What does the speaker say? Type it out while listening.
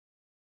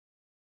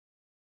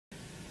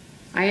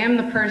I am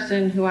the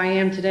person who I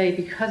am today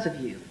because of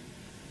you.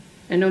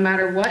 And no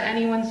matter what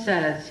anyone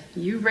says,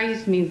 you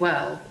raised me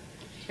well,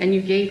 and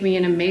you gave me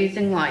an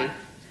amazing life,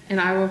 and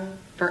I will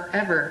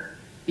forever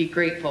be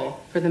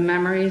grateful for the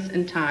memories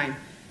and time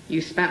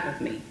you spent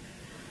with me.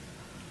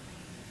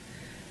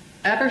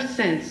 Ever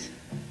since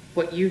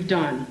what you've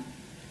done,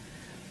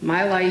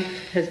 my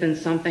life has been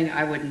something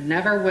I would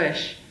never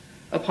wish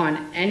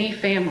upon any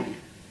family.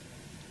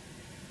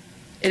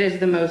 It is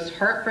the most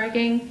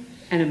heartbreaking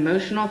and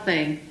emotional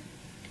thing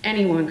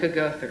anyone could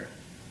go through.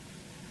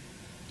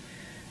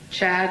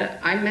 Chad,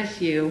 I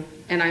miss you,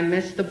 and I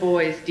miss the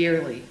boys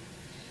dearly,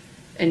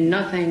 and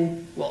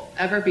nothing will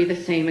ever be the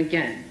same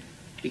again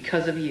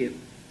because of you.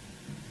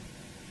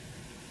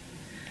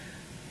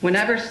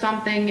 Whenever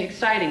something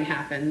exciting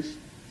happens,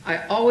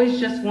 I always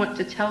just want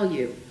to tell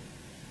you,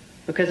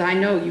 because I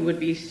know you would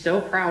be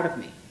so proud of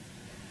me.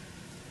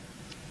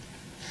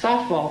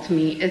 Softball to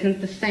me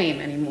isn't the same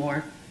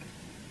anymore,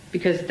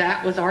 because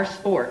that was our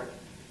sport,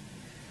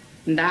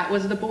 and that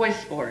was the boys'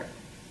 sport.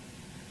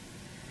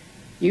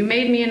 You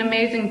made me an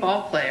amazing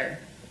ball player,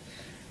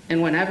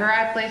 and whenever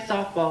I play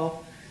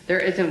softball, there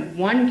isn't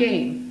one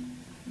game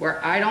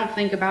where I don't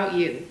think about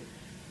you.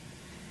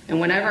 And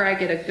whenever I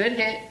get a good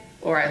hit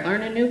or I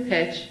learn a new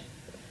pitch,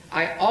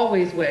 I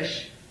always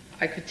wish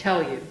I could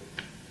tell you,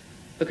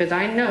 because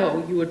I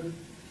know you would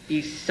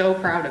be so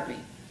proud of me.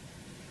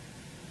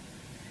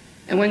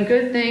 And when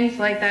good things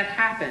like that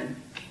happen,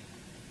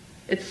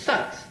 it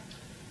sucks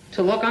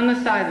to look on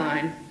the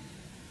sideline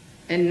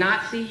and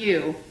not see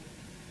you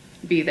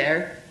be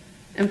there,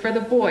 and for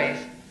the boys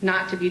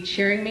not to be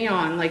cheering me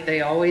on like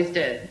they always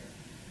did.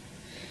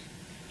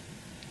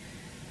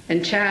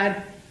 And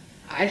Chad,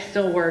 I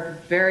still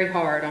work very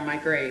hard on my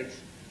grades,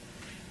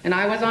 and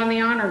I was on the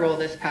honor roll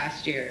this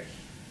past year,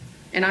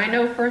 and I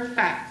know for a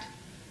fact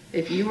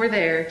if you were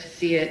there to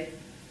see it,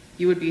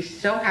 you would be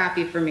so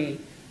happy for me,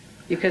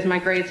 because my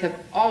grades have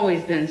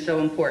always been so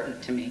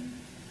important to me.